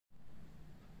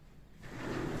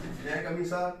come in,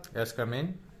 sir? Yes, come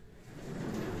in.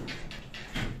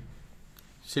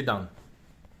 Sit down.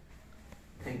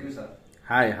 Thank you, sir.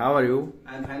 Hi, how are you?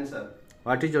 I am fine, sir.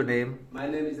 What is your name? My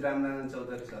name is Narayan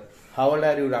Chaudhary, sir. How old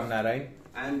are you, Narayan?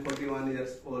 I am 41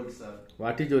 years old, sir.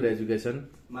 What is your education?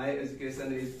 My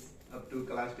education is up to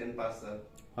class 10 pass, sir.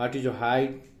 What is your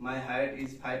height? My height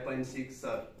is 5.6,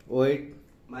 sir. Weight?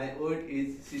 My weight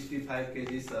is 65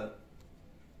 kg, sir.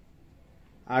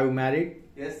 Are you married?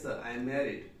 Yes, sir. I am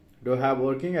married. Do you have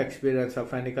working experience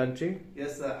of any country?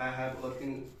 Yes, sir. I have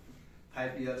working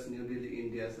 5 years in New Delhi,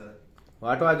 India, sir.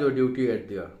 What was your duty at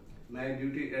there? My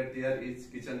duty at there is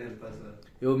kitchen helper, sir.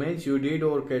 You means you did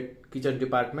work at kitchen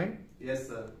department? Yes,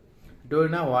 sir. Do you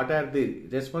know what are the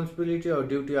responsibility or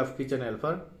duty of kitchen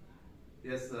helper?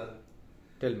 Yes, sir.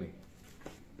 Tell me.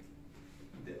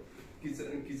 The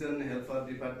kitchen helper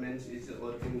department is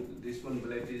working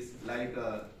responsibilities like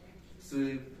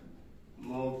sweep,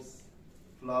 mops,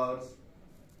 floors,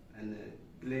 and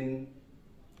clean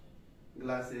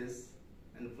glasses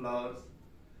and flours,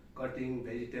 cutting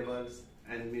vegetables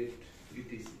and meat,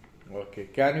 etc. Okay.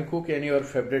 Can you cook any of your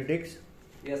favorite dish?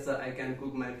 Yes, sir. I can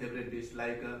cook my favorite dish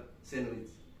like a sandwich.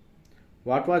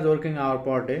 What was working hour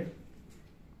per day?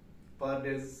 Per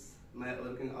day, my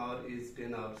working hour is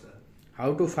 10 hours, sir.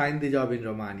 How to find the job in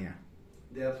Romania?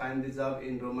 They find the job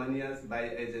in Romania by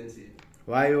agency.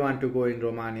 Why you want to go in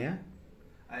Romania?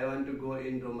 I want to go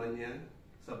in Romania,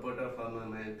 supporter for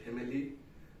my family,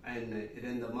 and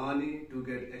earn the money to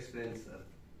get experience, sir.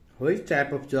 Which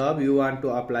type of job you want to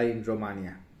apply in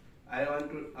Romania? I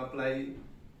want to apply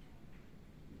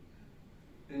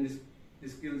in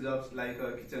skill jobs like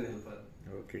a kitchen helper.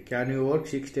 Okay. Can you work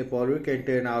 6 days per week and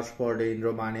 10 hours per day in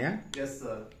Romania? Yes,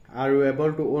 sir. Are you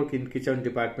able to work in kitchen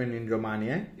department in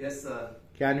Romania? Yes, sir.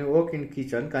 Can you work in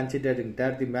kitchen considering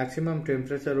that the maximum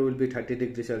temperature will be 30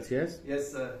 degrees Celsius?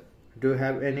 Yes, sir. Do you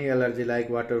have any allergy like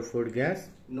water, food, gas?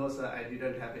 No, sir. I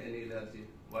didn't have any allergy.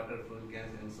 Water, food, gas,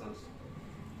 and so on.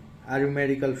 Are you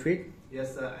medical fit?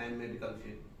 Yes, sir. I am medical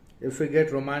fit. If you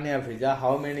get Romania visa,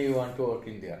 how many you want to work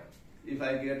in there? If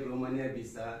I get Romania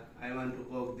visa, I want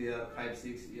to work there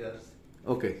 5-6 years.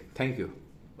 Okay, thank you.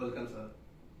 Welcome, sir.